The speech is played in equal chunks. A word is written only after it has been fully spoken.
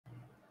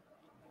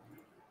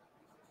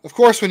Of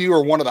course, when you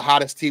are one of the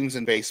hottest teams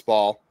in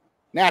baseball,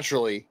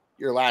 naturally,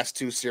 your last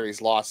 2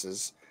 series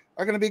losses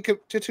are going to be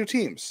to 2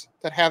 teams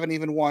that haven't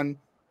even won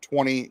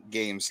 20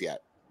 games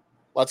yet.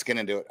 Let's get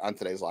into it on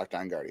today's Locked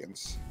On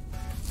Guardians.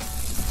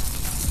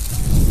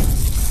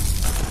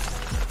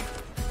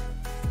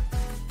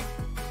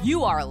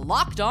 You are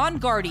Locked On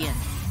Guardians,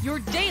 your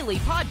daily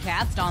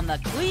podcast on the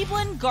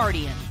Cleveland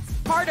Guardians.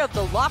 Part of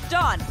the Locked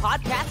On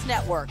Podcast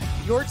Network,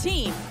 your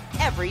team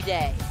every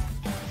day.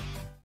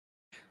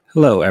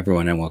 Hello,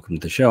 everyone, and welcome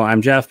to the show.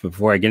 I'm Jeff. But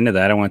before I get into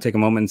that, I want to take a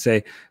moment and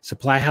say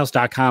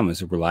SupplyHouse.com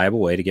is a reliable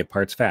way to get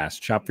parts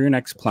fast. Shop for your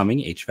next plumbing,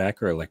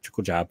 HVAC, or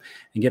electrical job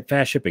and get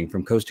fast shipping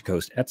from coast to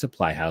coast at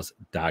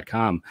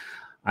SupplyHouse.com.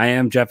 I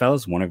am Jeff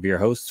Ellis, one of your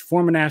hosts,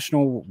 former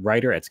national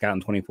writer at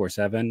Scouting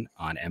 24/7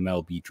 on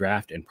MLB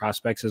Draft and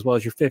Prospects, as well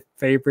as your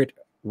favorite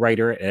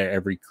writer at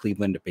every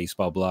Cleveland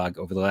baseball blog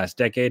over the last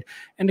decade,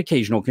 and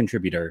occasional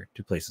contributor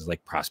to places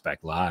like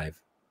Prospect Live.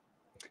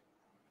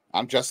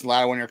 I'm Justin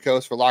Lau, one of your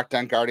co-hosts for Locked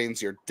On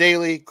Guardians, your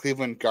daily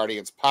Cleveland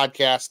Guardians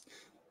podcast.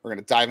 We're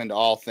going to dive into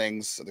all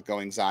things, the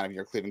goings-on of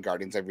your Cleveland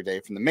Guardians every day,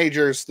 from the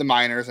majors, the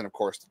minors, and, of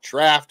course, the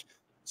draft.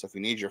 So if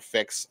you need your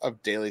fix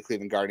of daily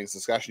Cleveland Guardians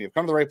discussion, you've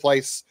come to the right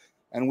place,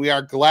 and we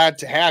are glad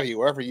to have you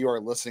wherever you are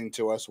listening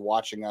to us,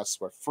 watching us.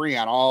 We're free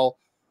on all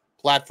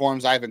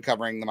platforms. I've been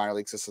covering the minor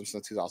league system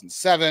since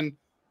 2007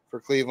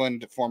 for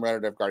Cleveland, former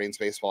editor of Guardians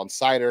Baseball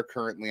Insider,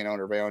 currently an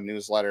owner of my own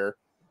newsletter.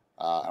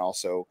 And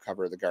also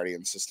cover the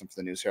Guardian system for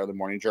the News Herald, the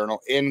Morning Journal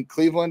in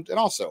Cleveland, and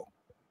also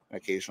an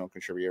occasional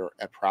contributor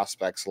at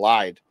Prospects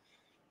Live.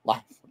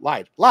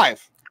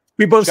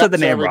 We both said the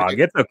name wrong.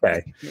 It's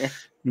okay. Yeah.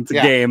 It's a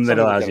game that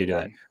allows you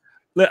to do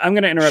that. I'm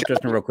going to interrupt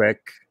Justin real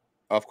quick.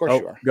 Of course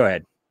you are. Go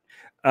ahead.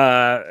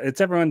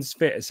 It's everyone's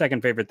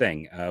second favorite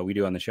thing we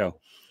do on the show.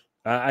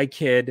 I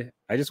kid.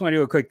 I just want to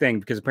do a quick thing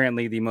because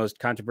apparently the most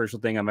controversial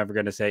thing I'm ever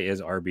going to say is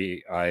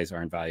RBIs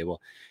aren't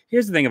valuable.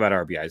 Here's the thing about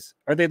RBIs.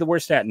 Are they the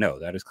worst stat? No,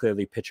 that is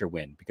clearly pitcher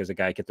win because a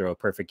guy could throw a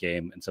perfect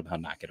game and somehow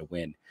not get a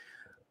win.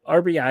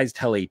 RBIs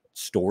tell a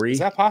story. Is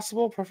that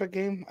possible? Perfect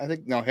game? I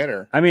think no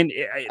hitter. I mean,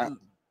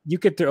 you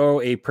could throw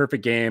a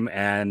perfect game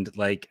and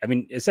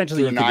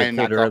essentially you could get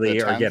killed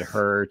early or get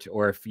hurt,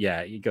 or if,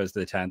 he goes to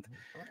the 10th.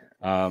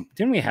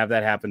 Didn't we have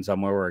that happen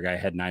somewhere where a guy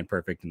had 9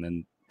 perfect and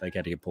then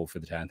had to get pulled for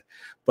the 10th?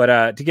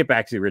 But to get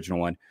back to the original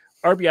one,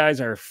 RBIs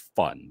are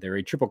fun. They're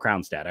a triple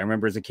crown stat. I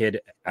remember as a kid,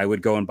 I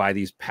would go and buy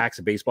these packs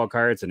of baseball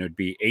cards, and it would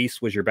be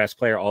ace was your best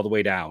player all the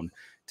way down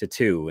to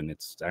 2. And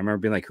I remember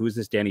being like, who's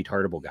this Danny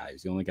Tartable guy?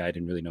 He's the only guy I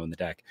didn't really know in the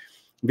deck.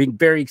 Being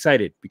very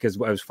excited because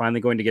I was finally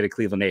going to get a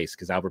Cleveland ace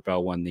because Albert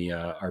Bell won the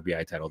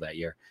RBI title that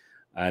year.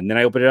 And then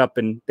I opened it up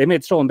and they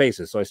made stolen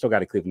bases. So I still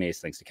got a Cleveland ace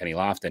thanks to Kenny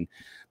Lofton.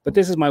 But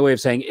this is my way of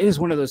saying it is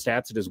one of those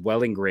stats that is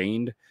well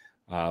ingrained.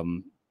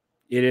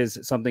 It is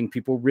something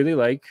people really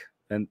like.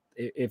 And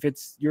if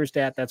it's your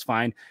stat, that's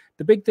fine.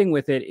 The big thing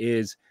with it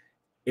is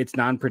it's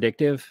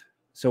non-predictive.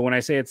 So when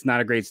I say it's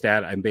not a great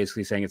stat, I'm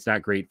basically saying it's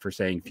not great for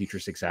saying future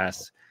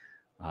success.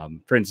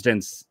 For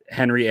instance,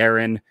 Henry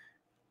Aaron,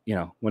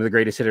 one of the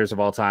greatest hitters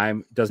of all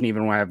time, doesn't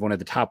even have one of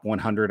the top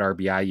 100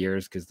 RBI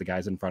years because the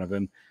guys in front of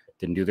him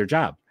didn't do their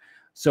job.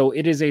 So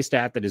it is a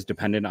stat that is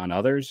dependent on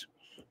others.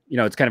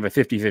 It's kind of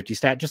a 50-50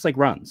 stat, just like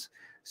runs.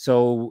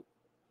 So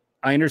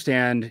I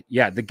understand,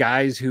 the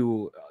guys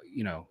who,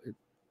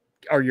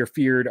 are your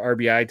feared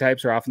RBI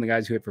types are often the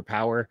guys who hit for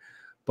power.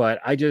 But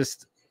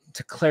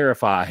to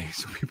clarify,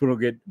 so people don't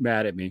get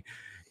mad at me,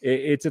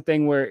 it's a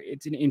thing where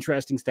it's an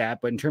interesting stat,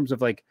 but in terms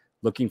of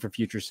looking for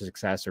future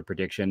success or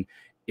prediction,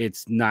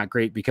 it's not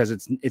great because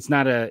it's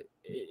not an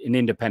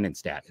independent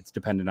stat. It's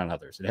dependent on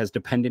others. It has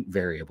dependent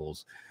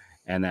variables,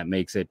 and that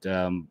makes it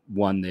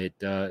one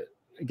that,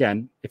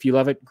 again, if you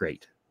love it,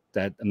 great.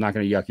 That I'm not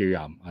going to yuck your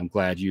yum. I'm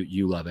glad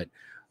you love it.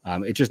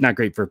 It's just not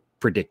great for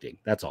predicting.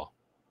 That's all.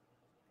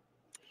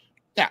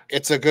 Yeah,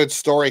 it's a good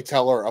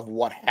storyteller of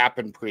what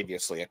happened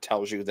previously. It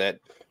tells you that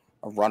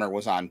a runner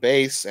was on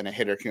base and a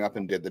hitter came up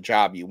and did the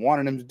job you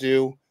wanted him to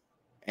do.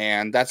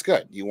 And that's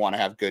good. You want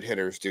to have good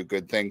hitters do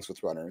good things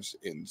with runners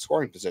in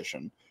scoring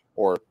position,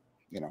 or,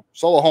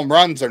 solo home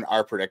runs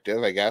are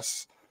predictive, I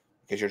guess,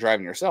 because you're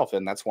driving yourself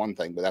in. That's one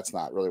thing, but that's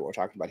not really what we're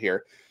talking about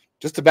here.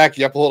 Just to back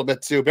you up a little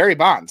bit too, Barry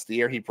Bonds, the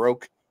year he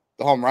broke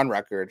the home run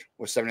record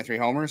with 73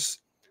 homers,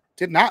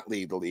 did not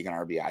lead the league in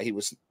RBI. He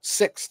was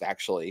 6th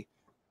actually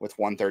with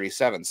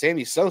 137.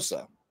 Sammy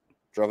Sosa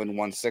drove in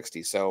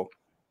 160. So,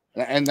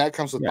 and that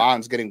comes with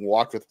Bonds getting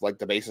walked with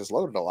the bases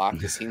loaded a lot.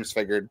 The teams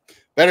figured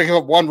better give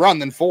up 1 run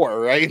than 4,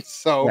 right?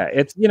 So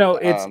it's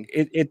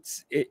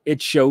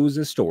it shows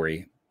a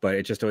story, but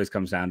it just always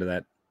comes down to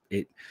that.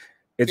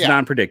 It's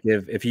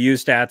non-predictive. If you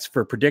use stats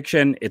for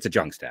prediction, it's a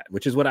junk stat,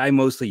 which is what I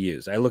mostly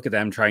use. I look at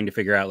them trying to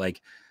figure out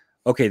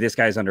okay, this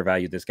guy's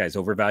undervalued, this guy's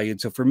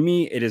overvalued. So for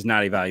me, it is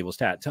not a valuable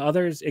stat. To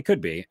others, it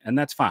could be, and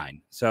that's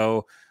fine.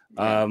 So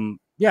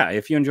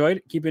if you enjoyed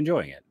it, keep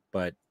enjoying it.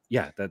 But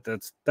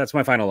that's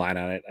my final line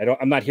on it.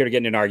 I'm not here to get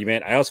in an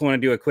argument. I also want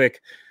to do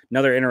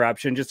another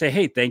interruption. Just say,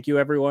 hey, thank you,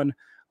 everyone.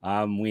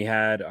 We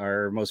had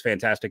our most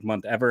fantastic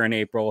month ever in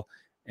April.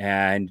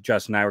 And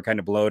Justin and I were kind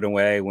of blown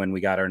away when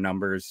we got our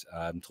numbers.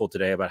 I'm told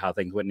today about how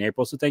things went in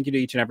April. So thank you to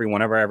each and every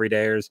one of our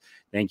everydayers.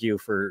 Thank you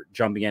for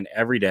jumping in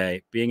every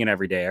day, being an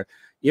everydayer.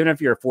 Even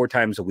if you're 4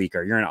 times a week,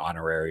 or you're an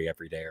honorary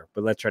everydayer,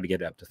 but let's try to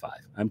get it up to 5.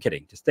 I'm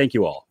kidding. Just thank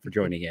you all for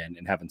joining in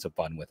and having some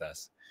fun with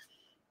us.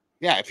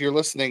 Yeah, if you're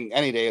listening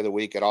any day of the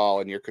week at all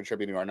and you're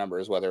contributing to our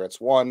numbers, whether it's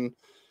 1,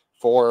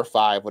 4,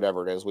 5,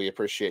 whatever it is, we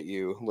appreciate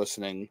you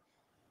listening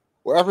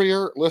wherever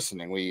you're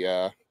listening. We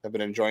have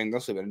been enjoying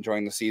this. We've been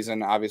enjoying the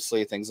season.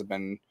 Obviously, things have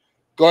been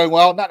going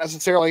well, not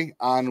necessarily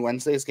on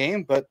Wednesday's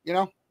game, but, you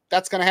know,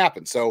 that's going to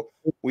happen. So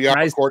we are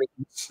recording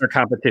our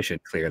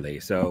competition, clearly.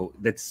 So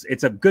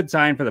it's a good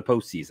sign for the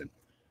postseason.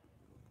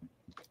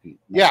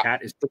 Yeah.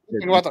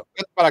 About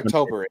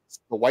October, it's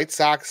the White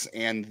Sox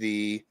and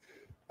the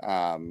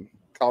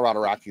Colorado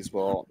Rockies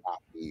will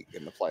not be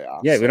in the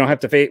playoffs. Yeah, we don't have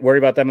to worry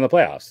about them in the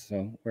playoffs.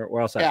 So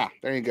we're all set. Yeah,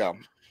 there you go.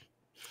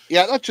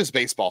 Yeah, that's just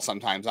baseball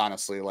sometimes,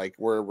 honestly. Like,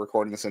 we're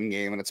recording this in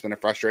game, and it's been a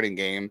frustrating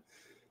game.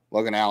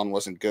 Logan Allen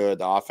wasn't good.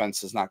 The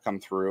offense has not come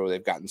through.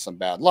 They've gotten some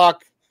bad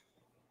luck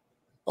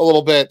a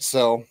little bit,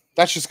 so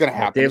that's just going to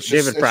happen.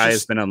 David Fry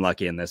has been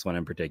unlucky in this one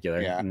in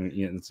particular. Yeah,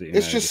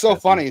 it's just so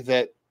funny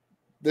that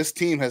this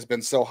team has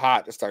been so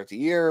hot to start the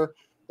year.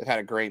 They've had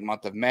a great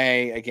month of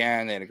May.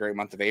 Again, they had a great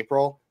month of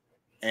April.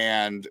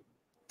 And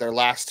their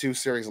last 2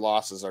 series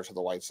losses are to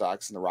the White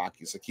Sox and the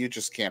Rockies. Like, you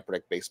just can't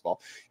predict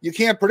baseball. You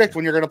can't predict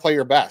when you're going to play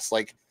your best.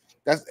 Like,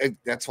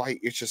 that's why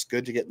it's just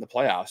good to get in the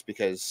playoffs,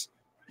 because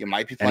you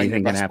might be playing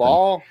your best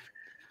ball.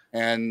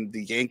 And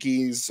the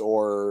Yankees,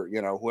 or,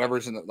 you know,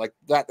 whoever's in the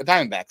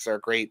Diamondbacks are a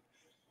great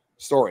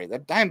story.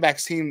 That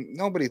Diamondbacks team,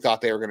 nobody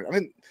thought they were going to. I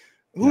mean,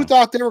 who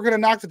thought they were going to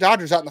knock the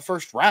Dodgers out in the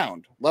first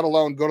round, let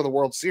alone go to the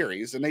World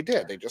Series? And they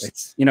did. They just,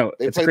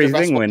 it's a crazy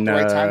thing when the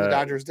right time the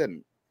Dodgers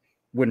didn't.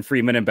 When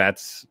Freeman and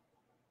Betts,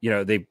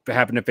 they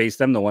happened to face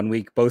them the one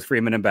week, both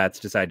Freeman and Betts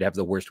decided to have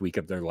the worst week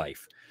of their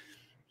life.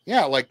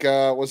 Yeah, like,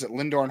 was it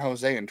Lindor and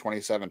Jose in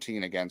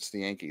 2017 against the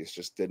Yankees?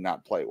 Just did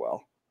not play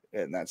well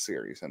in that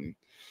series. And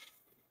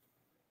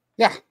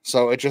yeah,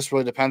 so it just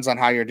really depends on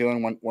how you're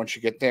doing once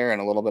you get there, and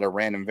a little bit of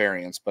random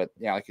variance. But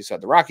yeah, like you said,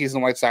 the Rockies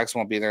and the White Sox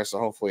won't be there, so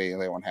hopefully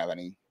they won't have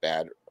any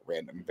bad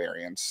random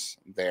variance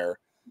there.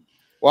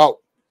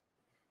 Well,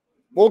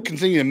 we'll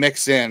continue to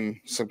mix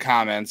in some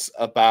comments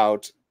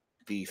about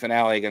the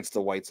finale against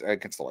the White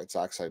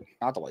Sox.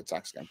 Not the White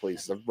Sox again,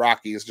 please. The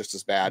Rockies just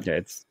as bad. Yeah,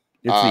 it's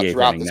the 8th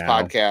throughout inning this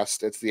now.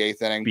 podcast. It's the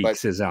 8th inning.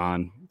 Beaks is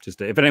on. Just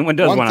if anyone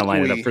does want to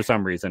line it up for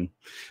some reason.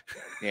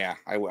 Yeah,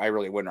 I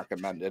really wouldn't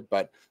recommend it.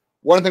 But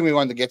one thing we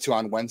wanted to get to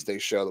on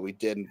Wednesday's show that we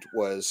didn't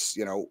was,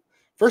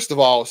 first of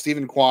all,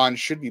 Stephen Kwan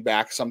should be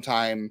back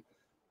sometime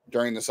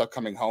during this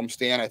upcoming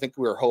homestand. I think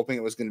we were hoping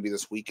it was going to be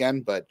this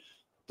weekend, but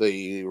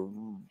the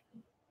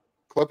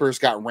Clippers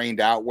got rained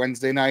out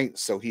Wednesday night,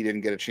 so he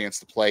didn't get a chance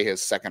to play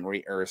his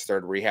his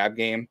third rehab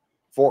game.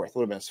 4th,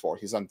 would have been his 4th.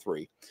 He's on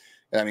 3.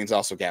 And that means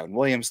also Gavin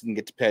Williams didn't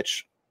get to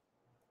pitch.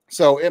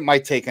 So it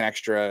might take an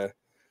extra.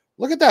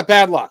 Look at that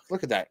bad luck.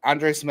 Look at that.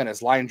 Andres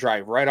Gimenez line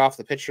drive right off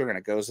the pitcher, and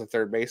it goes to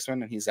third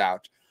baseman, and he's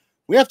out.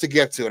 We have to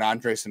get to an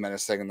Andres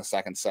Gimenez thing in the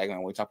second segment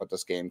when we talk about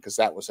this game, because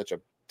that was such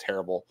a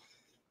terrible,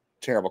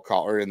 terrible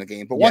call early in the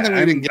game. But one thing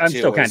we didn't get to. I'm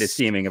still kind of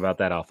steaming about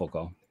that awful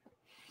call.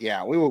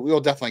 Yeah, we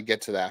will definitely get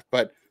to that.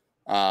 But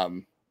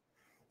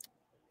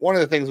one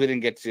of the things we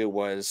didn't get to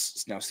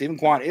was, Stephen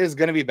Kwan is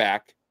going to be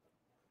back.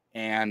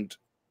 And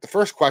the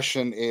first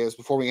question is,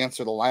 before we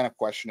answer the lineup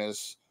question,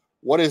 is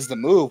what is the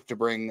move to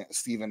bring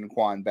Stephen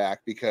Kwan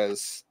back?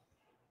 Because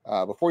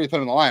before you put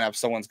him in the lineup,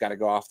 someone's got to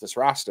go off this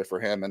roster for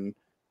him. And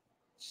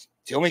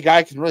the only guy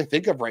I can really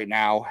think of right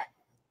now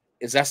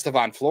is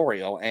Estevan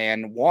Florial.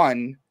 And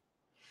one,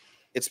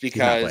 it's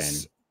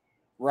because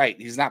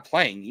he's not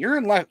playing. You're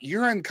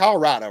in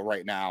Colorado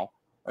right now,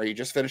 or you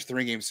just finished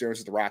 3-game series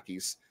with the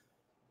Rockies.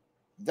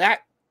 That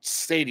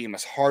stadium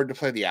is hard to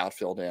play the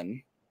outfield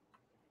in.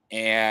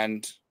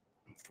 And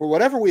for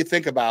whatever we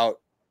think about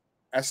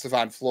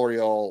Estevan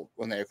Florial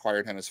when they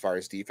acquired him as far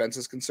as defense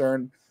is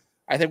concerned,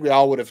 I think we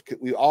all would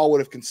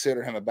have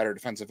considered him a better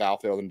defensive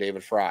outfield than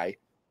David Fry.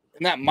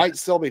 And that might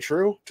still be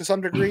true to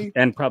some degree.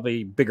 And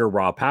probably bigger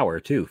raw power,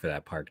 too, for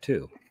that park,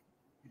 too.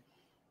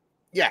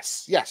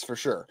 Yes, for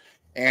sure.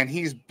 And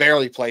he's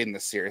barely played in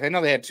this series. I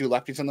know they had 2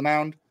 lefties on the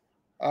mound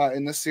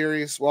in this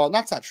series. Well,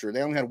 that's not true.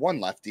 They only had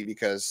 1 lefty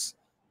because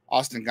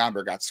Austin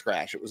Gomber got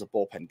scratched. It was a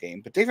bullpen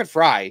game. But David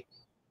Fry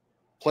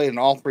played in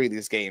all 3 of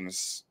these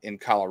games in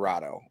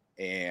Colorado.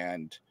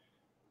 And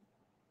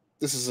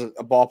this is a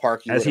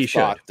ballpark you would have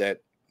thought that,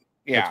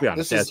 let's be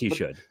honest, as he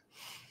should.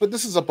 But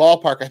this is a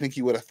ballpark I think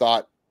you would have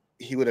thought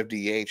he would have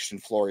DH'd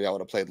and Florial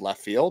would have played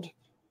left field.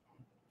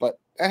 But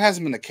that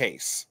hasn't been the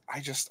case.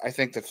 I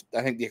think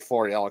the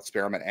Florial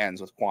experiment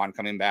ends with Kwan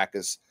coming back,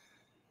 as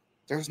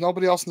there's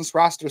nobody else in this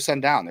roster to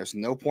send down. There's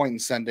no point in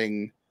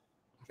sending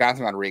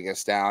Jonathan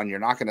Rodriguez down. You're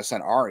not going to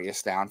send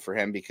Arias down for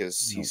him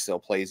because he still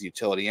plays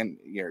utility, and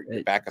you're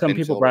back up. Some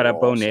people brought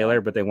up Bo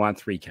Naylor, but they want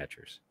 3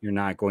 catchers. You're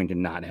not going to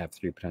not have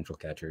 3 potential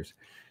catchers.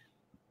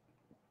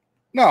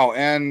 No,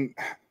 and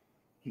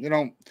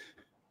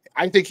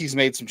I think he's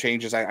made some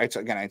changes. I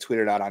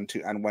tweeted out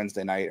on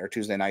Wednesday night or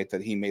Tuesday night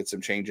that he made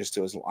some changes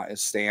to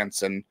his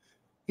stance, and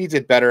he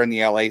did better in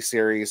the LA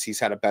series. He's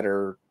had a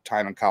better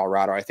time in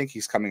Colorado. I think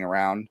he's coming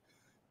around,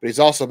 but he's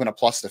also been a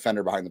plus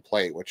defender behind the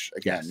plate, which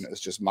again is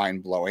just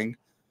mind blowing.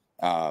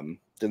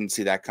 Didn't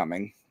see that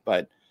coming,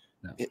 but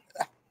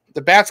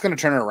the bat's going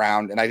to turn it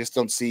around, and I just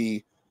don't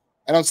see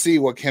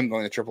what him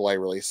going to AAA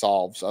really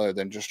solves, other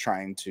than just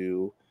trying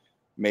to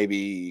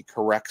maybe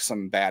correct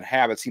some bad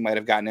habits he might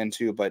have gotten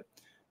into, but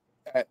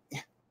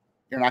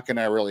you're not going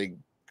to really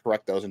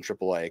correct those in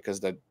AAA because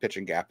the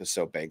pitching gap is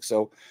so big.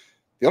 So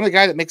the only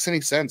guy that makes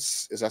any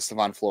sense is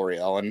Estevan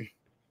Florial, and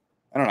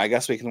I don't know. I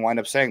guess we can wind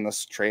up saying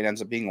this trade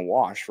ends up being a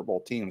wash for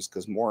both teams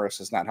because Morris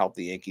has not helped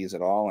the Yankees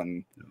at all,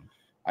 and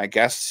I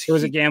guess it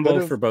was a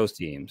gamble for both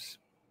teams.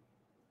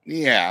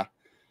 Yeah,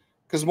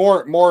 because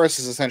Morris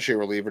is essentially a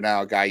reliever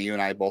now, a guy you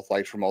and I both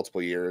liked for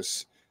multiple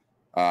years.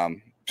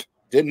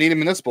 Didn't need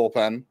him in this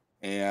bullpen,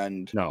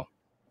 and no,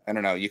 I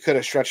don't know. You could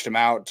have stretched him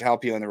out to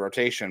help you in the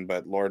rotation,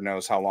 but Lord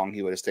knows how long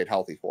he would have stayed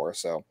healthy for.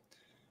 So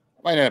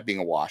it might end up being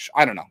a wash.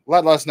 I don't know.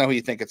 Let us know who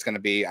you think it's going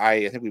to be.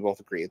 I think we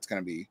both agree it's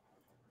going to be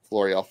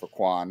Florial for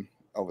Kwan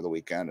over the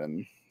weekend,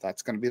 and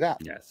that's going to be that.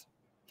 Yes.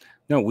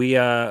 No, we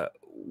got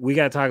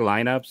to talk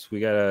lineups.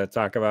 We got to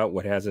talk about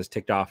what has us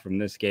ticked off from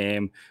this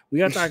game. We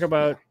got to talk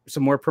about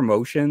some more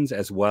promotions,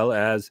 as well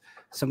as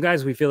some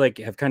guys we feel like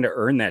have kind of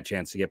earned that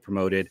chance to get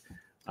promoted.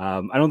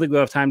 I don't think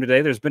we'll have time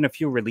today. There's been a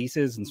few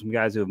releases and some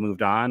guys who have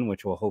moved on,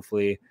 which will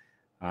hopefully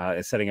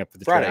is setting up for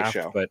the Friday draft.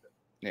 show. But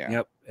yeah,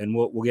 yep, and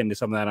we'll get into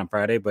some of that on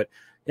Friday. But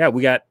yeah,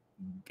 we got,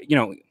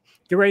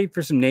 get ready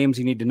for some names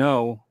you need to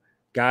know.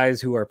 Guys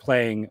who are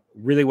playing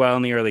really well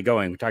in the early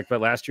going. We talked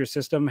about last year's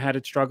system had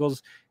its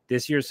struggles.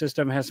 This year's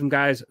system has some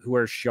guys who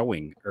are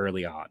showing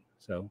early on.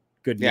 So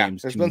good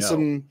names. There's been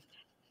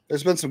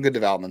some good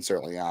developments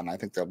early on. I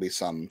think there'll be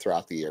some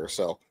throughout the year.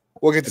 So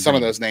we'll get to some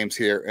of those names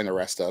here in the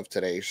rest of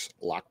today's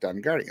Locked On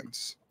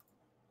Guardians.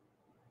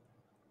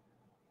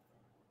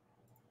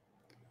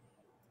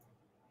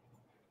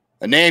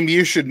 A name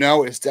you should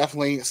know is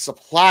definitely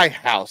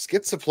SupplyHouse.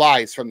 Get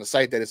supplies from the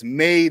site that is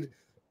made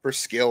for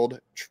skilled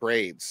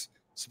trades.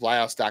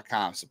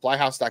 SupplyHouse.com.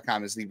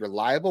 SupplyHouse.com is the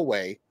reliable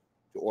way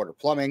to order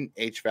plumbing,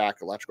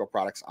 h-vac, electrical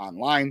products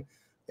online.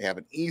 They have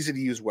an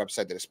easy-to-use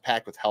website that is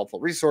packed with helpful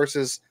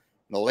resources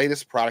and the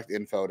latest product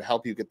info to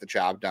help you get the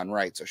job done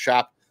right. So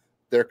shop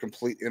their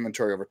complete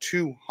inventory, over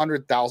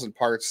 200,000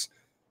 parts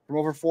from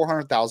over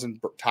 400,000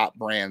 top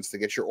brands to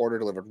get your order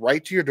delivered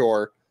right to your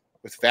door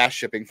with fast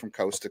shipping from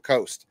coast to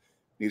coast.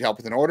 Need help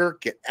with an order?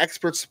 Get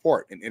expert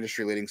support and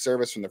industry-leading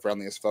service from the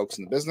friendliest folks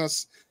in the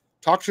business.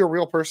 Talk to a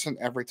real person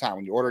every time.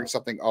 When you're ordering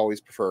something, always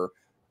prefer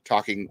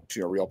talking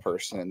to a real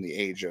person in the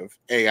age of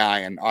AI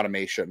and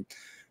automation.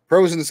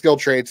 Pros in the skilled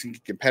trades can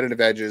get competitive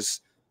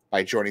edges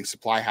by joining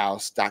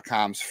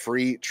SupplyHouse.com's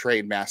free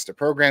Trade Master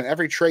program.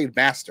 Every Trade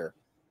Master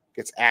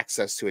gets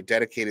access to a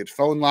dedicated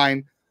phone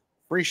line,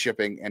 free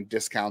shipping, and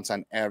discounts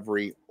on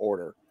every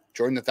order.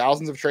 Join the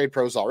thousands of trade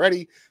pros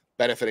already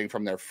benefiting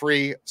from their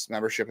free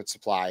membership at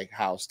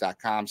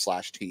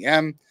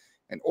SupplyHouse.com/TM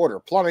and order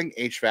plumbing,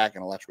 HVAC,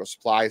 and electrical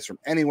supplies from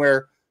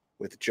anywhere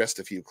with just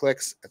a few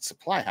clicks at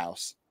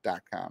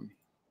SupplyHouse.com.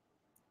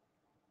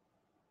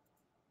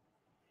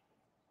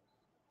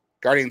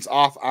 Guardians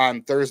off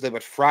on Thursday,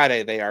 but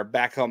Friday they are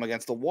back home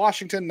against the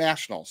Washington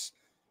Nationals.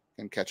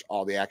 You can catch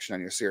all the action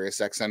on your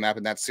SiriusXM app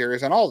and that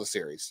series on all the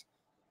series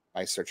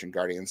by searching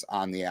Guardians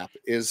on the app.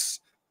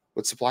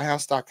 Would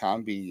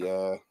SupplyHouse.com be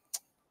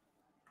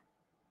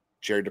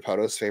Jerry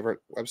DePoto's favorite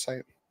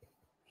website?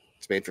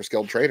 It's made for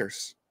skilled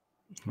traders.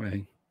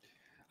 Right.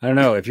 I don't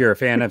know. If you're a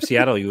fan of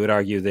Seattle, you would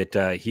argue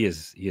that he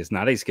is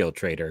not a skilled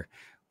trader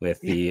with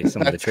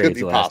some of the trades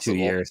the last possible. 2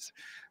 years.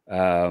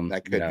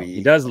 That could be.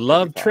 He does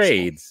love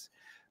trades,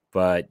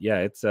 but yeah,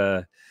 it's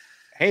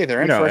hey,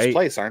 they're in first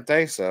place, aren't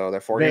they? So they're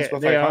 4 games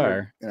above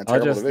 500 in a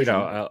terrible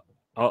division.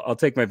 I'll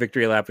take my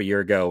victory lap a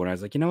year ago when I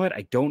was like, you know what?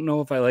 I don't know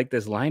if I like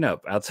this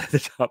lineup outside the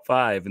top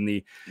 5. And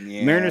the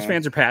Mariners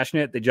fans are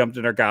passionate. They jumped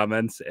in our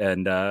comments,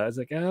 and I was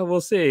like, oh, we'll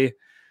see.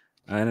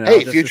 And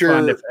hey,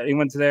 future. If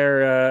anyone's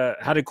there,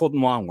 how did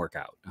Colton Wong work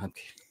out?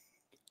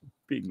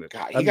 He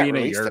got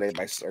released today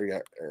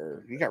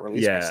he got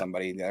released by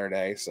somebody the other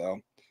day.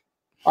 So,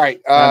 all right.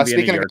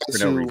 Speaking of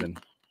guys who,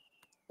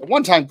 at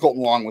one time,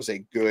 Colton Wong was a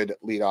good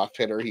leadoff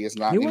hitter. He is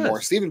not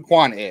anymore. Stephen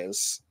Kwan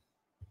is.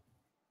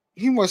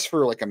 He was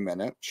for like a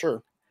minute,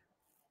 sure.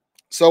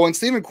 So when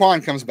Stephen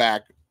Kwan comes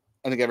back,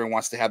 I think everyone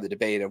wants to have the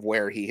debate of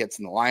where he hits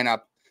in the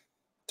lineup.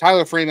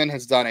 Tyler Freeman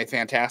has done a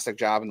fantastic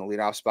job in the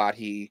leadoff spot.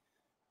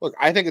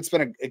 I think it's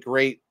been a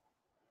great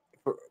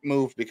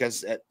move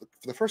because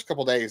for the first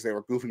couple days they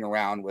were goofing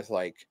around with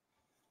like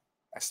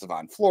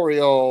Estevan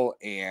Florial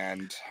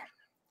and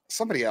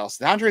somebody else.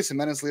 The Andres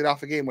Jimenez lead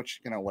off a game,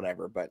 which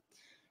whatever, but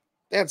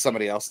they had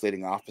somebody else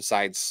leading off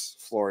besides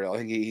Florial. I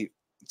think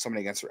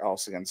somebody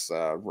else against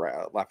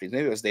lefties.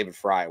 Maybe it was David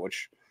Fry,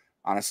 which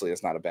honestly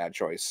is not a bad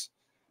choice.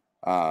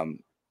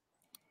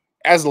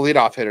 As the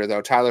leadoff hitter,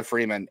 though, Tyler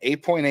Freeman,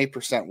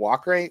 8.8%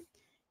 walk rate,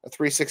 a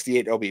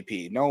 368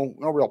 OBP. No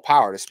real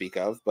power to speak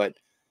of, but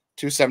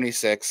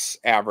 276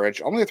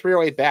 average, only a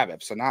 308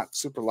 BABIP, so not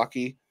super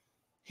lucky.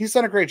 He's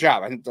done a great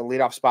job. I think the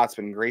leadoff spot's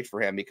been great for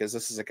him because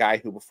this is a guy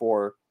who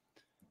before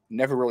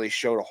never really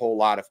showed a whole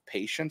lot of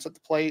patience at the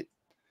plate.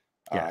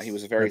 Yes. He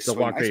was a very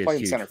swing. Nice play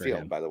in center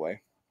field, by the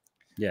way.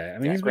 Yeah, I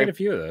mean, he's made a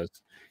few of those.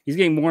 He's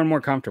getting more and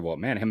more comfortable.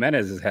 Man,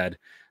 Jimenez has had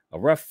a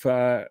rough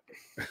day.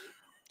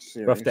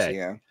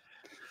 Yeah.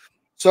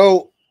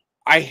 So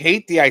I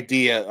hate the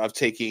idea of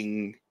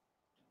taking.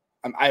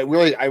 I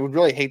would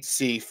really hate to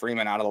see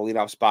Freeman out of the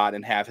leadoff spot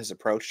and have his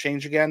approach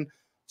change again.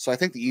 So I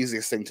think the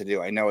easiest thing to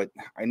do. I know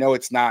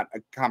it's not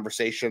a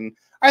conversation.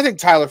 I think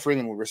Tyler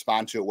Freeman would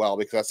respond to it well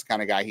because that's the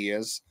kind of guy he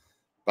is.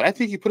 But I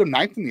think you put him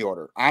ninth in the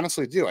order.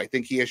 Honestly, do. I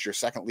think he is your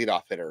second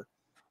leadoff hitter.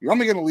 You're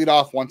only going to lead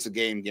off once a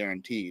game,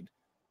 guaranteed.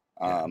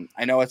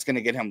 I know it's going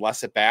to get him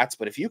less at bats,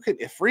 but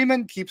if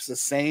Freeman keeps the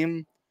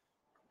same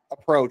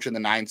approach in the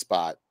 9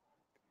 spot,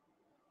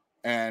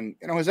 and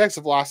his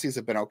exit velocities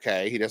have been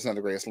okay. He doesn't have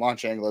the greatest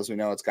launch angle, as we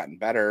know. It's gotten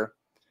better,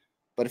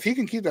 but if he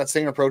can keep that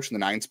same approach in the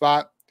 9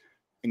 spot,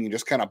 and you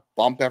just kind of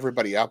bump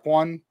everybody up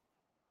one,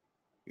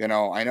 I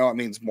know it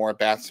means more at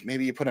bats.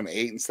 Maybe you put him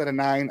 8 instead of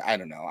 9. I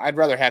don't know. I'd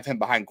rather have him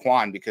behind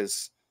Kwan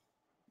because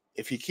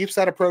if he keeps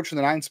that approach in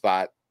the 9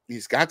 spot,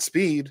 he's got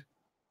speed.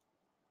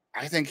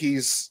 I think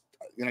he's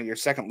your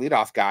second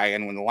leadoff guy,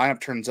 and when the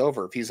lineup turns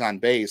over, if he's on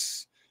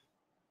base,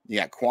 you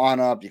got Kwan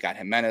up, you got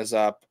Jimenez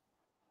up.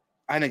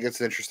 I think it's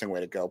an interesting way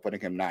to go, putting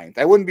him 9th.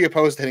 I wouldn't be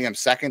opposed to hitting him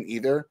 2nd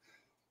either,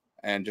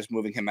 and just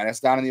moving Jimenez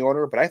down in the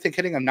order. But I think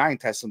hitting him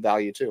 9th has some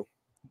value too.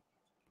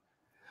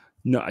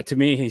 No, to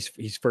me, he's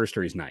 1st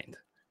or he's 9th.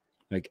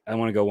 Like I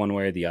want to go one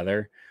way or the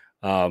other.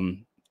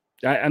 I'm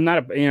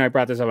not. I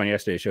brought this up on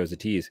yesterday's show as a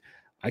tease.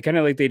 I kind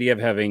of like the idea of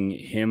having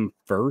him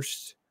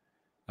 1st.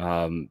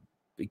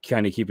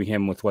 Kind of keeping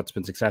him with what's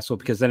been successful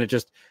because then it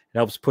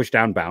helps push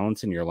down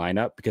balance in your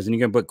lineup because then you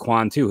can put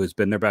Kwan 2, who's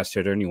been their best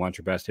hitter, and you want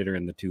your best hitter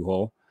in the 2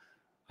 hole.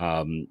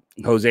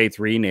 Jose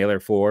 3,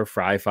 Naylor 4,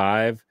 Fry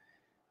 5,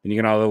 and you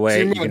can all the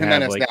way. So you can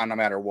Jimenez down no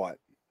matter what.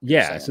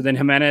 Yeah. So then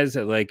Jimenez,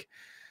 he's going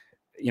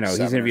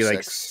to be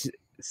like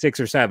 6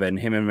 or 7.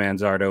 Him and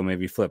Manzardo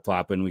maybe flip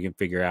flopping. We can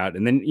figure out,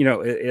 and then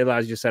it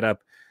allows you to set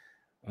up.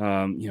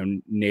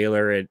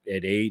 Naylor at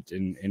 8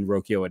 and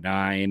Rocchio at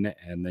 9,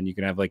 and then you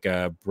can have like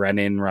a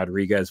Brennan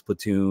Rodriguez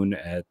platoon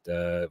at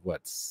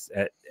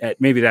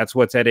maybe that's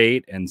what's at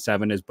 8, and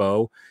 7 is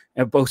Bo.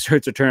 And Bo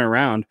starts to turn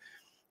around,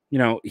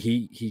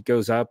 he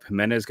goes up,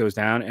 Jimenez goes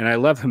down, and I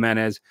love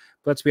Jimenez.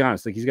 But let's be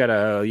honest, like he's got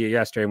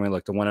yesterday when we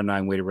looked, the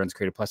 109 weighted runs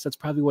created plus. That's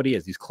probably what he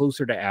is. He's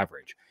closer to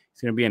average.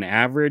 He's going to be an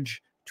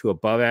average to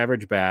above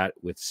average bat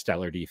with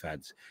stellar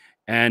defense.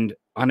 And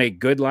on a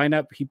good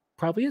lineup, he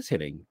probably is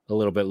hitting a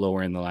little bit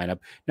lower in the lineup.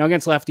 Now,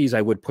 against lefties,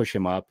 I would push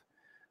him up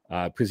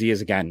because he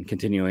is, again,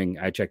 continuing.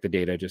 I checked the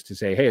data just to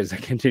say, hey, is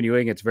that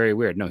continuing? It's very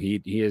weird. No, he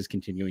is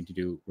continuing to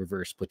do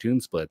reverse platoon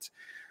splits.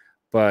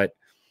 But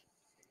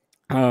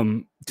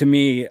to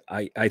me,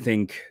 I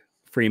think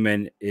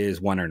Freeman is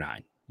 1 or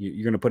 9.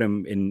 You're going to put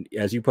him in,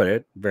 as you put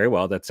it very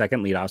well, that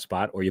second leadoff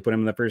spot, or you put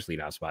him in the first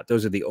leadoff spot.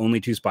 Those are the only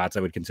 2 spots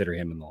I would consider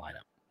him in the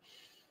lineup.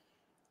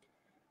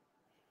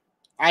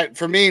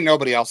 For me,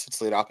 nobody else that's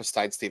lead off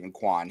besides Stephen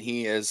Kwan.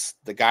 He is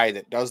the guy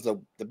that does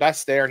the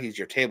best there. He's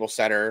your table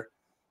setter.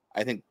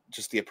 I think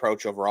just the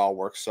approach overall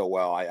works so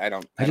well. I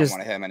don't want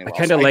to hit him anywhere. I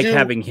kind of like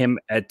having him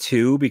at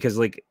 2 because,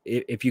 like,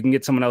 if you can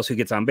get someone else who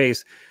gets on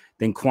base,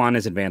 then Kwan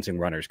is advancing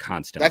runners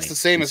constantly. That's the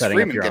same as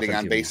Freeman getting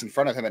on base in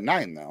front of him at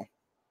 9, though.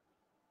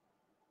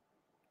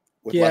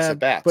 With less at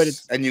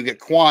bats, and you get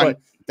Kwan.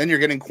 Then you're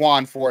getting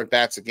Kwan 4 at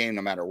bats a game,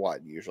 no matter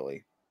what.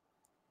 Usually.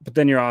 But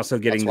then you're also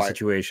getting the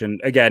situation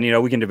again,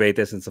 we can debate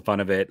this. It's the fun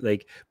of it.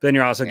 Like, but then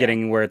you're also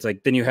getting where it's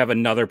like, then you have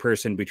another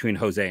person between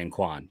Jose and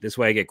Kwan. This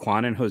way I get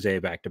Kwan and Jose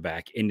back to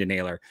back into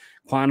Naylor.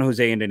 Kwan,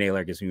 Jose into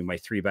Naylor gives me my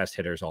 3 best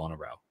hitters all in a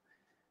row.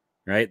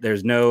 Right.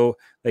 There's no,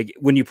 like,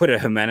 when you put a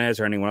Jimenez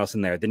or anyone else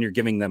in there, then you're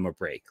giving them a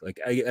break. Like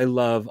I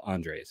love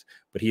Andres,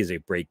 but he is a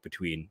break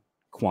between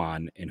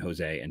Kwan and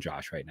Jose and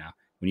Josh right now.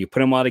 When you put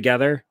them all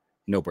together,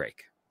 no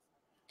break.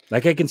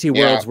 Like I can see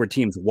worlds where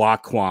teams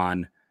walk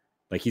Kwan.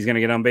 Like he's going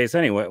to get on base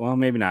anyway. Well,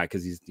 maybe not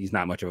because he's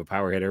not much of a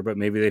power hitter, but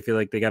maybe they feel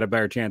like they got a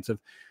better chance of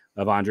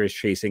Andres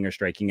chasing or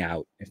striking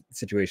out in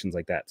situations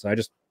like that. So I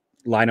just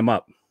line them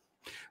up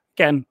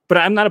again, but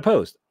I'm not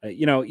opposed,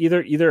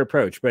 either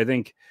approach. But I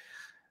think,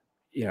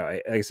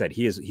 like I said,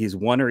 he's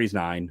 1 or he's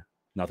 9.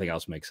 Nothing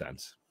else makes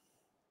sense.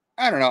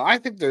 I don't know. I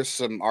think there's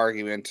some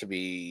argument to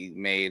be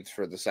made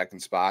for the second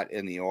spot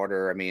in the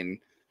order. I mean,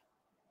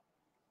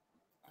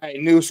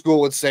 New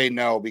School would say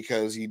no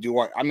because you do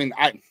want. I mean,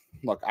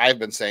 I've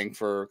been saying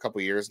for a couple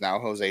of years now,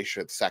 Jose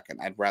should second.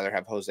 I'd rather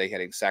have Jose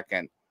hitting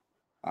second.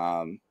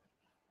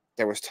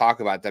 There was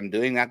talk about them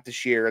doing that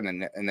this year,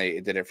 and they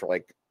did it for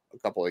like a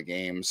couple of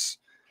games.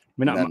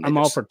 I mean, I'm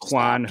all for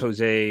Kwan,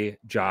 Jose,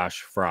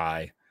 Josh,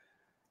 Fry,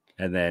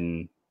 and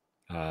then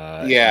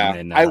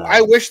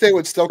I wish they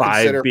would still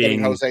consider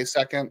putting Jose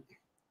second,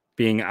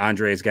 being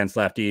Andres against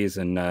lefties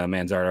and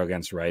Manzardo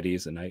against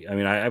righties, and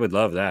I would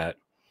love that.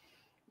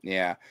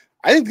 Yeah,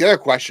 I think the other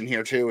question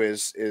here too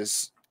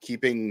is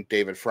keeping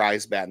David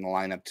Fry's bat in the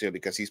lineup too,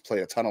 because he's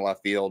played a ton of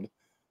left field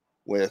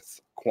with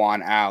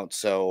Kwan out.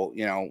 So,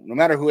 no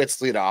matter who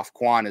hits leadoff,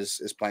 Kwan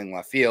is playing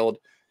left field.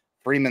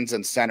 Freeman's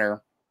in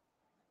center.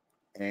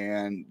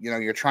 And,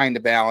 you're trying to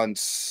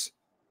balance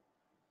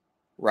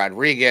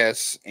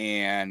Rodriguez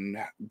and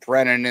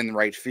Brennan in the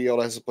right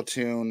field as a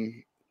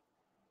platoon.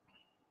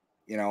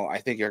 I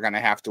think you're going to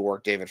have to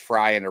work David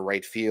Fry into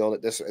right field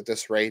at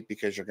this rate,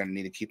 because you're going to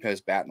need to keep his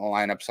bat in the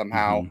lineup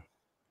somehow.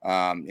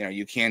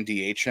 You can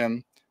DH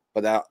him,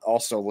 but that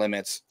also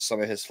limits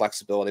some of his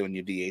flexibility when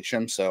you DH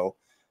him. So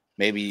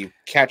maybe you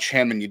catch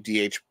him and you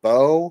DH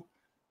Bo,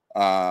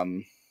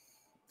 and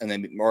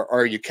then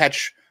or you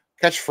catch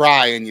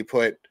Fry and you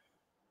put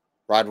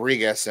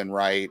Rodriguez in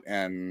right.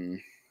 And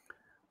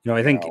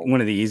I think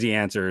one of the easy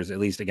answers, at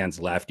least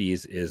against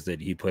lefties, is that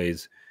he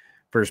plays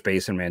first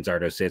base and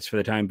Manzardo sits for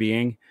the time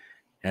being,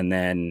 and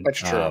then that's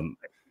true.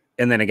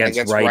 And then against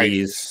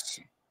righties,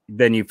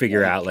 then you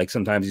figure out, like,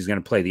 sometimes he's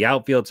going to play the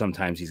outfield,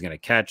 sometimes he's going to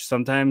catch,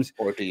 sometimes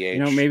or DH.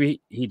 Maybe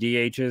he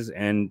DHs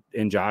and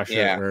Josh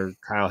or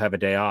Kyle have a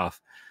day off.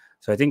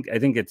 So I think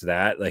it's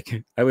that.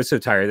 Like, I was so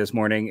tired this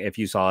morning. If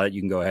you saw it,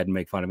 you can go ahead and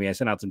make fun of me. I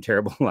sent out some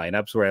terrible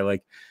lineups where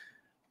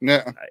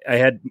I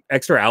had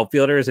extra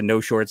outfielders and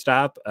no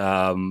shortstop.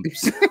 So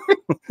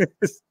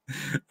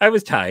I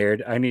was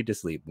tired. I need to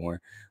sleep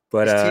more.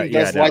 But this team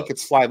does like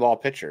its fly ball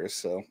pitchers,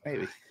 so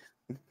maybe.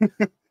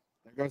 There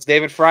goes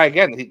David Fry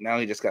again.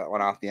 He just got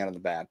one off the end of the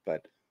bat.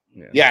 But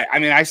I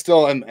mean, I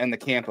still am in the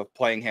camp of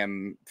playing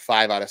him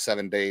 5 out of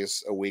 7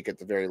 days a week at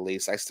the very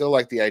least. I still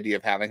like the idea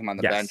of having him on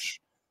the bench.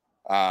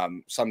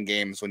 Some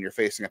games when you're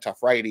facing a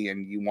tough righty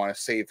and you want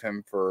to save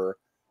him for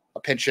a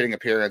pinch hitting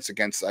appearance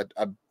against a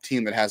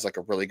team that has like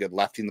a really good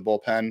lefty in the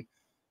bullpen.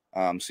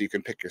 So you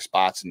can pick your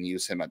spots and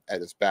use him at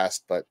his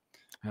best. But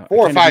 4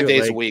 or 5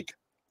 days a week,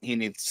 he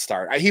needs to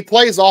start. He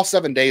plays all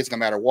 7 days no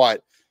matter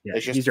what. Yeah,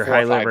 it's just he's your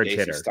high leverage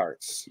hitter.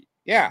 Starts.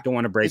 Yeah. Don't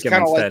want to break him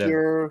instead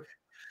of.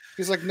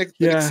 He's like Nick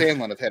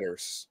Sandlin of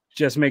hitters.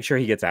 Just make sure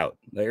he gets out,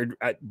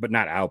 but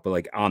not out, but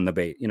like on the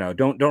bait.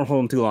 Don't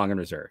hold him too long in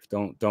reserve.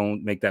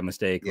 Don't make that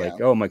mistake. Yeah.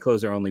 Like, oh, my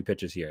closer only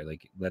pitches here.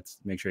 Like, let's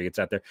make sure he gets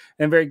out there.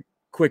 And very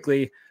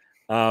quickly,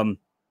 we're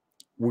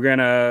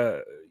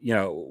gonna,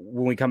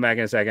 when we come back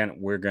in a second,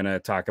 we're gonna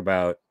talk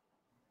about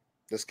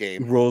this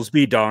game. Rules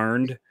be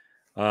darned.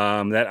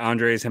 That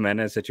Andres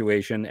Jimenez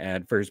situation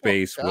at first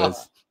base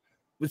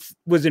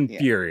was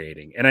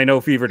infuriating. And I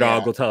know Fever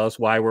Dog will tell us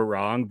why we're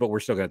wrong, but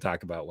we're still going to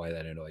talk about why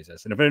that annoys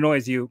us. And if it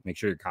annoys you, make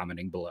sure you're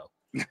commenting below.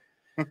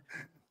 All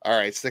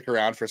right, stick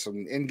around for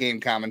some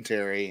in-game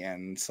commentary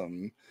and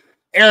some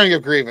airing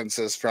of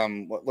grievances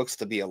from what looks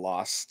to be a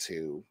loss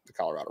to the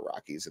Colorado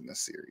Rockies in this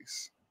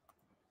series.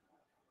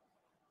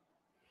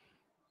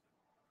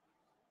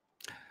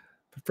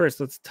 But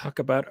first, let's talk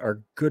about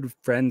our good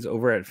friends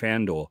over at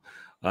FanDuel.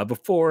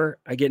 Before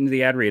I get into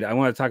the ad read, I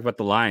want to talk about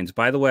the lines.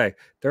 By the way,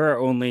 there are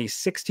only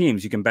 6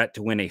 teams you can bet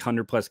to win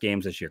 100+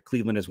 games this year.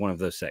 Cleveland is one of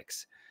those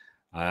 6.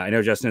 I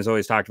know Justin has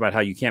always talked about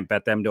how you can't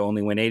bet them to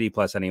only win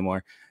 80+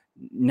 anymore.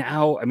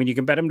 Now, I mean, you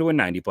can bet them to win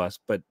 90+,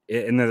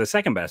 and they're the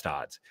second best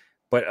odds.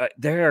 But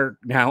they're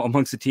now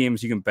amongst the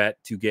teams you can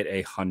bet to get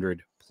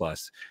 100+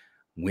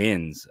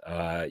 wins.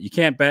 You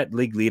can't bet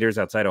league leaders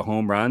outside of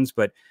home runs,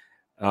 but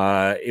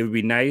it would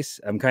be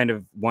nice. I'm kind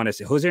of want to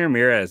say Jose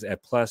Ramirez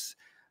at plus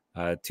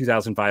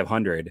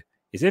 2,500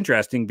 is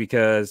interesting,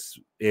 because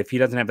if he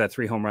doesn't have that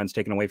 3 home runs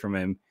taken away from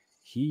him,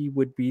 he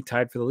would be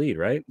tied for the lead,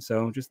 right?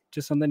 So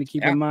just something to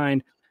keep in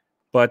mind.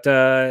 But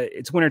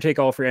it's winner take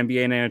all for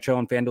NBA and NHL,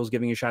 and FanDuel's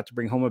giving you a shot to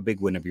bring home a big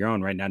win of your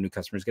own. Right now, new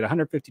customers get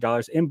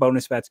 $150 in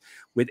bonus bets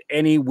with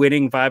any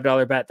winning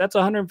 $5 bet. That's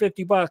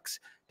 $150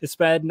 to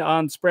spend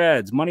on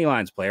spreads, money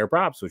lines, player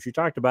props, which we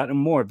talked about, and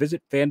more.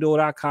 Visit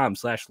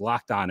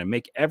FanDuel.com/lockedon and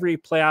make every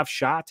playoff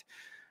shot,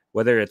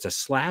 whether it's a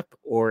slap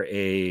or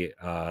a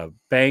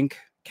bank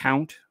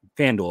count.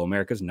 FanDuel,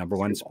 America's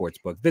 #1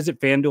 sportsbook. Visit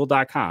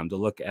FanDuel.com to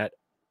look at.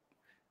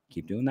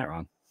 Keep doing that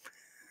wrong.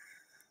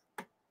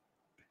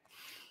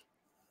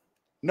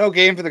 No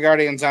game for the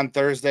Guardians on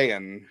Thursday,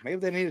 and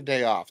maybe they need a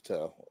day off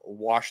to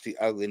wash the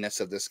ugliness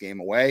of this game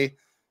away.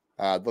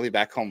 They'll be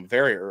back home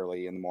very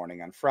early in the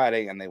morning on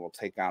Friday, and they will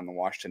take on the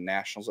Washington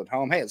Nationals at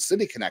home. Hey, it's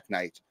City Connect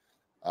night.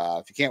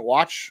 If you can't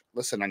watch,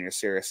 listen on your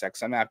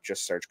SiriusXM app.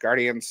 Just search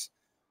Guardians.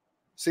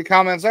 See,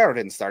 Kyle Manzardo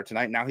didn't start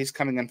tonight. Now he's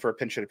coming in for a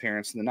pinch hit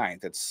appearance in the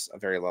 9th. It's a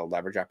very low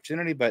leverage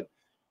opportunity, but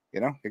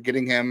you're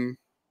getting him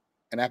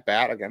an at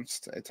bat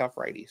against a tough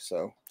righty.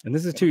 So, and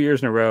this is 2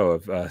 years in a row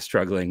of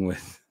struggling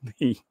with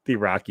the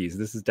Rockies.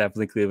 This is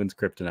definitely Cleveland's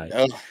kryptonite.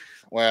 Oh,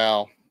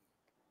 well,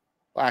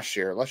 last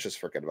year, let's just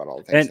forget about all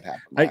the things that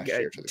happened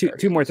last year.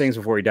 Two more things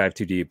before we dive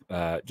too deep.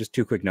 Just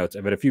 2 quick notes.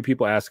 I've had a few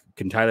people ask,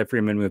 can Tyler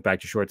Freeman move back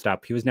to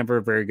shortstop? He was never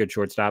a very good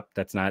shortstop.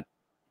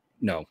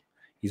 No.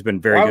 He's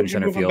been very good in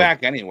center field.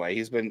 Back anyway.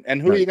 He's been,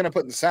 and who are you going to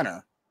put in the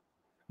center?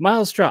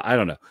 Miles Straw. I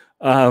don't know.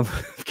 I'm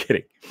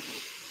kidding.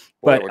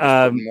 But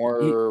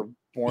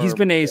he's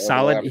been a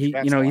solid.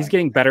 He's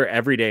getting better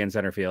every day in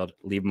center field.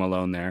 Leave him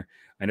alone there.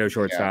 I know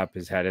shortstop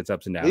has had its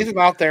ups and downs. Leave him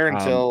out there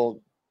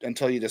until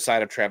until you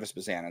decide if Travis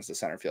Bazan is the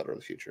center fielder of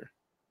the future.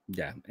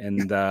 Yeah,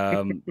 and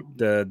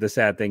the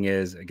sad thing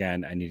is,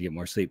 again, I need to get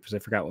more sleep because I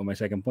forgot what my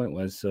second point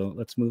was. So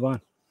let's move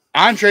on.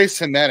 Andres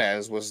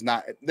Jimenez was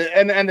not,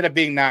 and ended up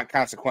being not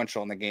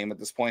consequential in the game at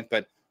this point.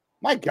 But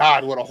my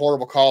God, what a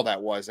horrible call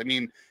that was! I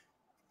mean,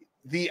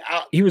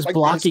 he was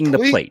blocking the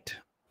plate.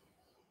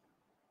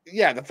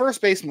 Yeah, the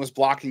first baseman was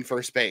blocking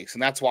first base,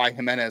 and that's why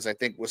Jimenez, I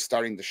think, was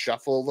starting to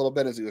shuffle a little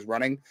bit as he was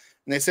running.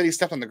 And they said he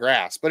stepped on the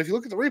grass. But if you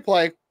look at the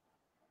replay,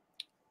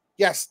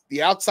 yes,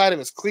 the outside of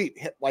his cleat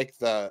hit like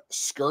the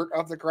skirt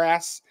of the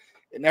grass.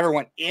 It never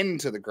went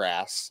into the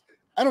grass.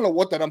 I don't know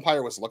what that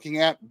umpire was looking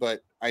at,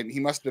 but he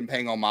must have been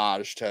paying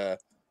homage to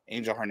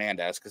Angel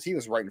Hernandez because he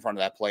was right in front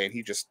of that play and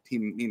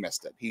he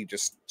missed it. He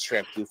just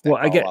straight goofed that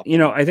ball up.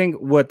 I think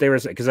what they were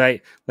saying, because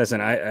I've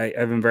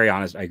been very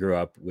honest. I grew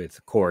up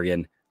with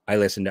Corrigan. I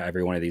listen to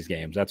every one of these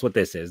games. That's what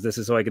this is. This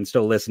is so I can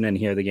still listen and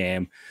hear the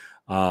game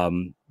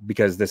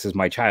because this is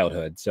my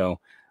childhood. So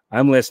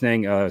I'm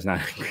listening. Oh, it's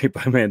not great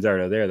by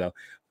Manzardo there, though.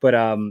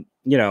 But,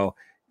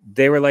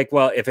 they were like,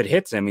 well, if it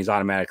hits him, he's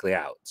automatically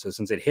out. So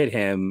since it hit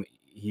him,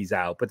 he's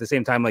out. But at the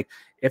same time, like,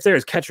 if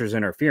there's catcher's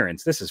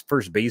interference, this is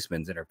first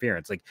baseman's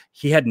interference. Like,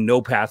 he had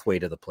no pathway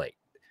to the plate.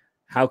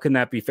 How can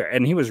that be fair?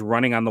 And he was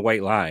running on the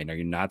white line. Are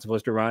you not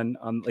supposed to run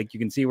on, like,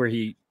 you can see where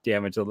he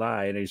damaged the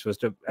line. And you're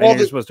supposed to, you're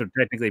supposed to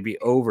technically be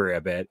over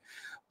a bit.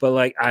 But,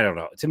 like, I don't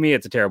know. To me,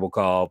 it's a terrible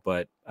call,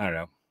 but I don't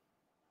know.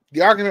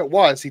 The argument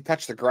was he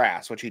touched the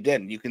grass, which he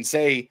didn't. You can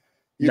say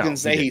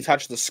he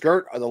touched the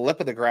skirt or the lip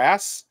of the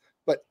grass,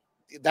 but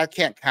that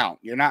can't count.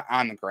 You're not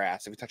on the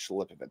grass if you touch the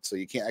lip of it, so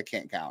I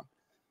can't count.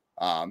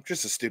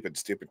 Just a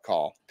stupid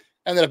call.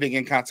 Ended up being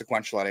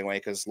inconsequential anyway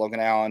because Logan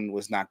Allen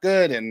was not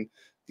good, and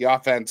the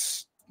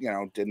offense,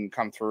 didn't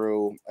come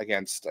through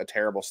against a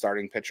terrible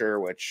starting pitcher,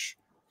 which,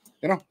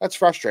 that's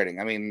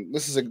frustrating. I mean,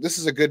 this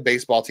is a good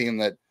baseball team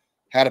that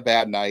had a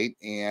bad night,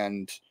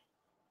 and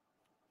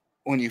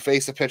when you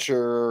face a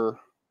pitcher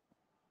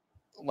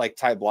like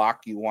Ty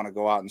Block, you want to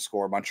go out and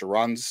score a bunch of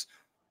runs.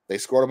 They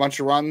scored a bunch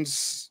of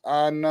runs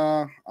on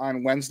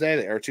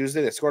Wednesday or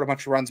Tuesday. They scored a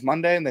bunch of runs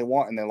Monday, and they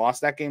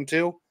lost that game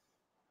too.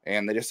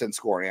 And they just didn't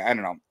score any. I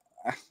don't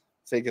know.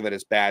 Think of it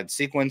as bad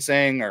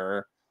sequencing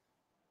or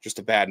just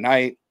a bad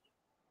night.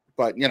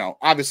 But,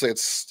 obviously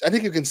I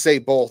think you can say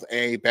both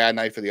A, bad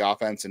night for the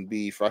offense, and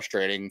B,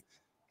 frustrating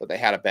that they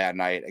had a bad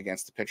night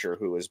against the pitcher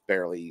who is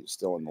barely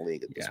still in the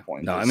league at this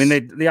point. No, I mean,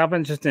 the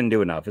offense just didn't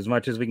do enough. As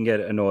much as we can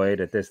get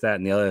annoyed at this, that,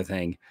 and the other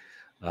thing.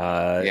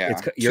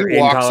 You're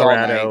in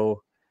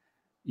Colorado.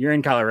 You're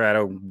in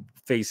Colorado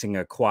facing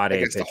a quad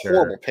A pitcher. A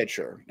horrible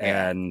pitcher.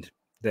 Yeah. And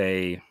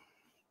they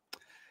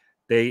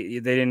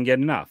didn't get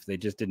enough. They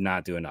just did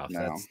not do enough.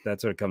 No.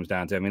 That's what it comes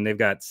down to. I mean, they've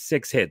got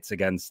 6 hits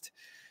against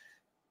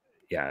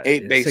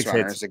 8 base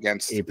runners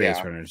against 8 base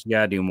runners.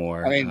 Yeah, do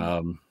more. I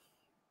mean,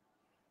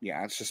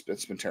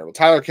 it's been terrible.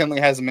 Tyler Kinley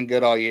hasn't been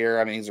good all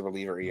year. I mean, he's a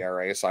reliever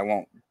ERA, so I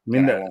won't. I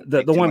mean,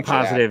 the one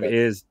positive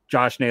is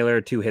Josh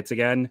Naylor 2 hits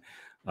again.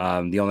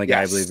 The only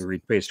guy I believe who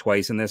reached base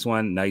twice in this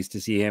one. Nice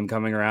to see him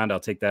coming around. I'll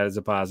take that as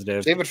a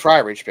positive. David Fry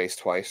reached base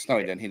twice. No,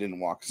 he didn't. He didn't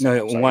walk.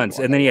 Once,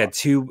 and then he had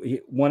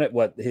 2. One at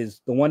the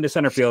one to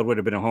center field would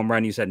have been a home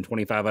run. You said in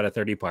 25 out of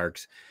 30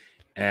 parks,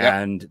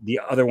 and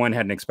the other one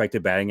had an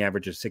expected batting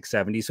average of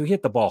 670. So he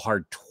hit the ball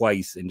hard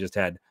twice and just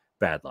had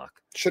bad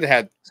luck. Should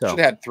have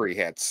had 3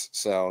 hits.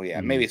 So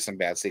maybe some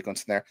bad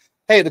sequence in there.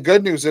 Hey, the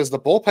good news is the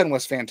bullpen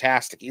was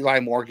fantastic. Eli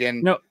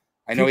Morgan. No,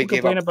 I know he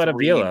gave up about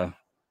Avila.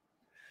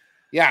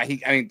 Yeah,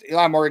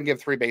 Eli Morgan gave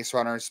 3 base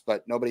runners,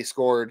 but nobody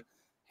scored.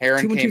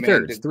 Heron came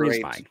in, did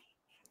great. Fine.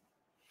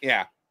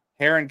 Yeah,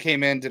 Heron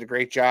came in, did a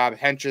great job.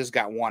 Henches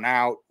got 1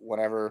 out,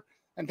 whatever.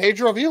 And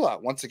Pedro Avila,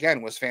 once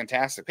again, was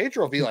fantastic.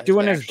 Pedro Avila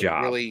doing his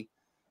job. Really,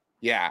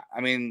 yeah. I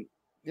mean,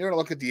 you're going to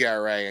look at the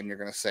ERA and you're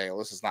going to say, well,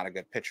 this is not a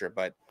good pitcher,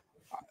 but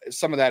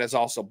some of that is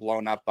also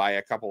blown up by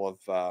a couple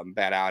of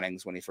bad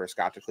outings when he first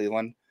got to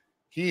Cleveland.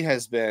 He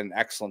has been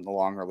excellent in the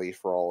long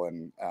relief role,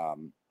 and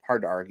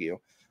hard to argue.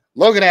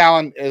 Logan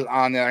Allen,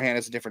 on the other hand,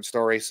 is a different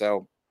story.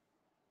 So,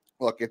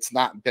 look, it's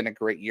not been a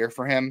great year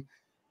for him.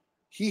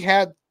 He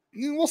had,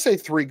 we'll say,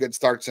 3 good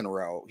starts in a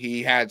row.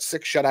 He had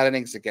 6 shutout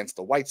innings against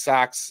the White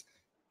Sox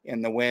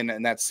in the win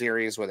in that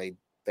series where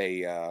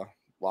they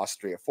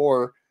lost 3 of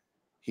 4.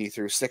 He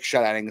threw 6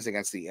 shutout innings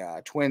against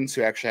the Twins,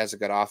 who actually has a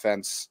good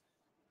offense.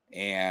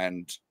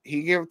 And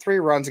he gave 3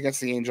 runs against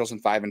the Angels in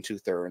 5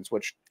 2/3,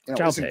 which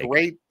isn't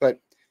great, but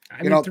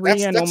that's who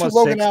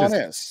Logan Allen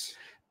is.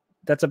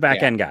 That's a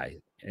back end guy.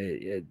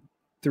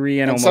 3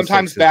 and almost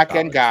sometimes back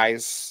end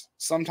guys.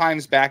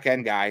 Sometimes back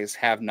end guys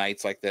have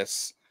nights like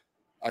this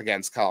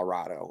against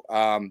Colorado.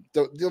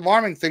 The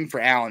alarming thing for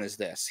Allen is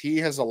this: he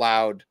has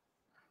allowed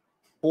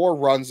 4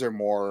 runs or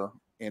more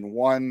in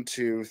 1,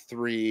 2,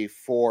 3,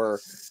 4,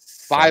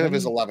 5 of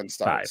his 11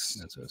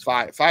 starts.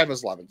 5 of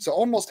his 11. So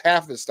almost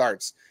half of his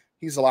starts,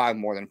 he's allowed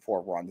more than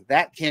 4 runs.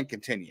 That can't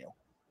continue.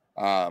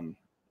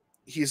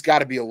 He's got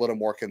to be a little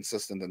more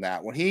consistent than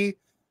that. When he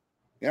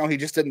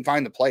just didn't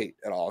find the plate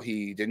at all.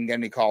 He didn't get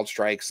any called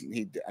strikes.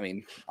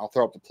 And I'll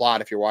throw up the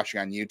plot if you're watching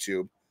on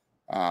YouTube.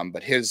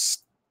 But his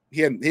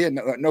he had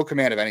no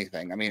command of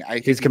anything. I mean,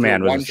 his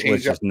command was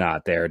just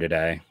not there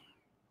today.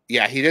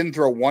 Yeah, he didn't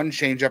throw one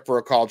changeup for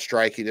a called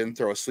strike. He didn't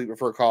throw a sweeper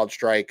for a called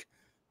strike.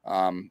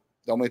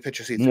 The only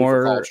pitches he threw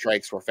for called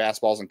strikes were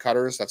fastballs and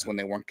cutters. That's when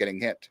they weren't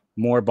getting hit.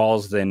 More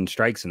balls than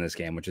strikes in this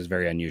game, which is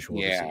very unusual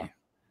to see.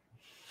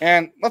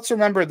 And let's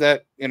remember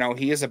that,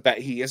 he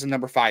is a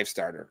number 5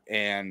 starter,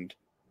 and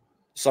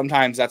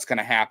sometimes that's going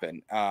to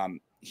happen.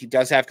 He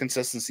does have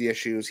consistency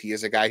issues. He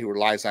is a guy who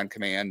relies on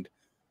command.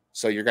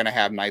 So you're going to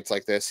have nights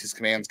like this. His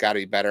command's got to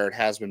be better. It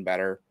has been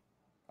better.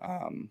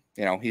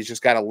 He's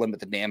just got to limit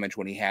the damage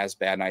when he has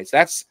bad nights.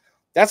 That's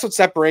what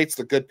separates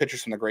the good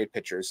pitchers from the great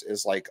pitchers.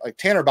 Is like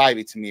Tanner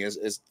Bybee to me is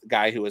the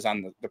guy who is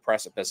on the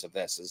precipice of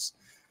this. Is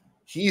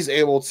he's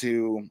able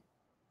to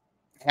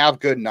have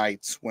good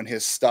nights when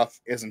his stuff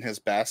isn't his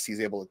best. He's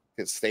able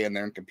to stay in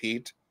there and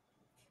compete.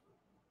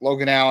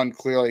 Logan Allen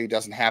clearly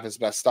doesn't have his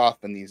best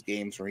stuff in these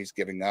games where he's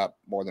giving up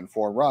more than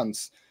 4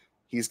 runs.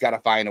 He's got to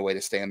find a way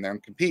to stay in there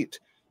and compete.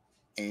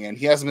 And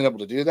he hasn't been able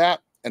to do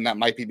that. And that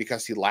might be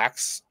because he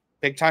lacks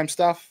big time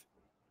stuff.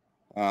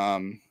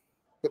 But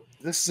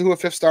this is who a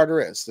 5th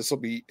starter is. This will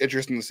be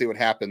interesting to see what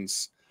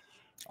happens.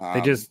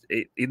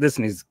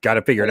 He's got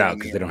to figure it out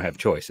because they don't have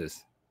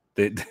choices.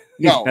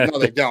 No,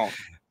 they don't.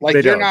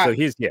 So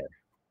he's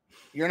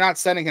You're not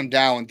sending him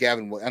down with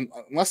Gavin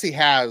unless he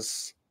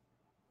has.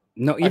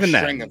 No, even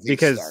then,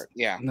 because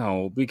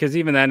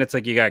even then it's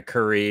like you got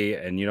Curry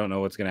and you don't know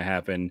what's going to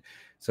happen.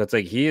 So it's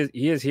like he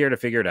is here to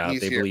figure it out.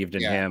 They believed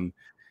in him,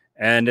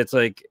 and it's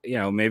like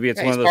maybe it's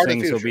one of those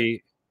things. Will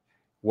be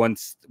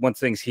once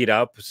things heat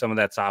up, some of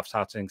that soft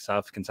touching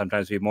stuff can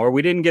sometimes be more.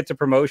 We didn't get to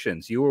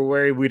promotions. You were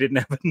worried we didn't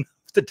have enough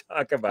to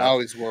talk about. I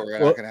always worry we're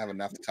not going to have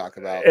enough to talk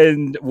about.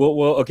 And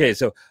okay.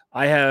 So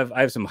I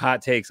have some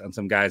hot takes on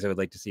some guys I would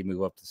like to see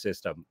move up the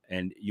system,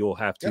 and you'll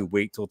have to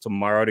wait till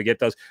tomorrow to get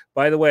those.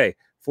 By the way,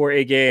 for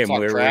a game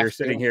where we're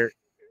sitting here,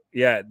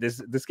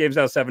 this game's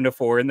now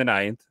 7-4 in the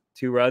 9th,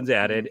 2 runs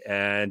added,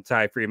 and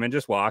Ty Freeman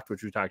just walked,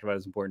 which we talked about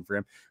is important for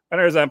him.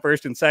 Runners on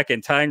first and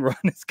second, tying run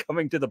is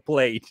coming to the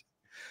plate.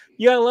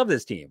 You gotta love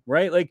this team,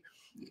 right? Like,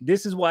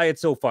 this is why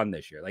it's so fun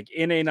this year. Like,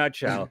 in a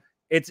nutshell,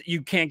 it's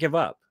you can't give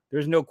up.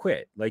 There's no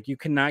quit. Like, you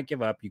cannot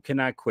give up. You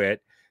cannot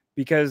quit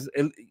because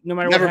no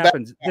matter what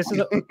happens,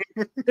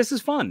 this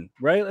is fun,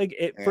 right?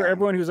 Like for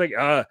everyone who's like,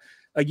 a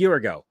year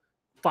ago,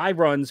 5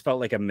 runs felt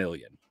like a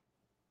million.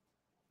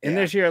 And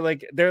this year,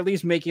 like, they're at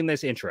least making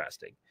this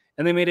interesting.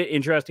 And they made it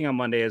interesting on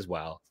Monday as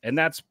well. And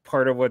that's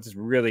part of what's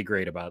really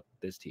great about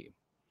this team.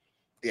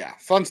 Yeah,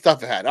 fun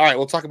stuff ahead. All right,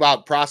 we'll talk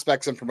about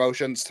prospects and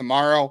promotions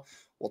tomorrow.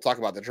 We'll talk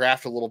about the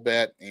draft a little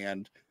bit.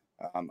 And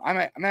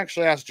I'm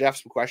actually asked Jeff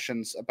some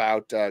questions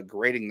about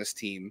grading this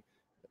team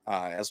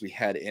as we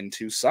head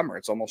into summer.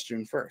 It's almost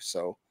June 1st.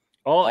 So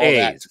all A's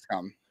that to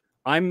come.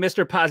 I'm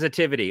Mr.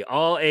 Positivity.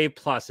 All A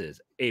pluses.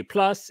 A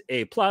plus,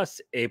 A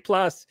plus, A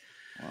plus.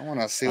 I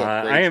want to see what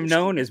I am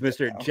known as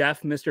Mr.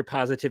 Jeff, Mr.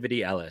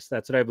 Positivity Ellis.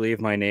 That's what I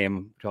believe my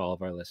name to all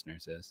of our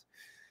listeners is.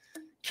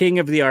 King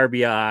of the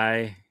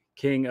RBI,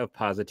 King of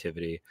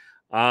Positivity.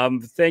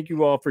 Thank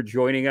you all for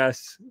joining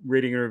us,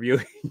 reading and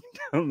reviewing,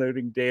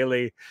 downloading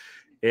daily.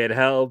 It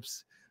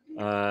helps.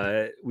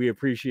 We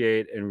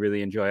appreciate and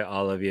really enjoy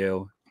all of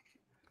you.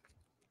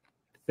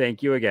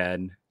 Thank you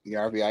again. The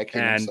RBI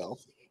King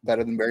himself.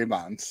 Better than Barry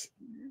Bonds.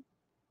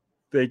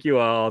 Thank you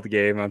all. The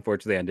game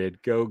unfortunately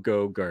ended. Go,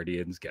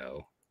 Guardians,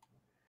 go.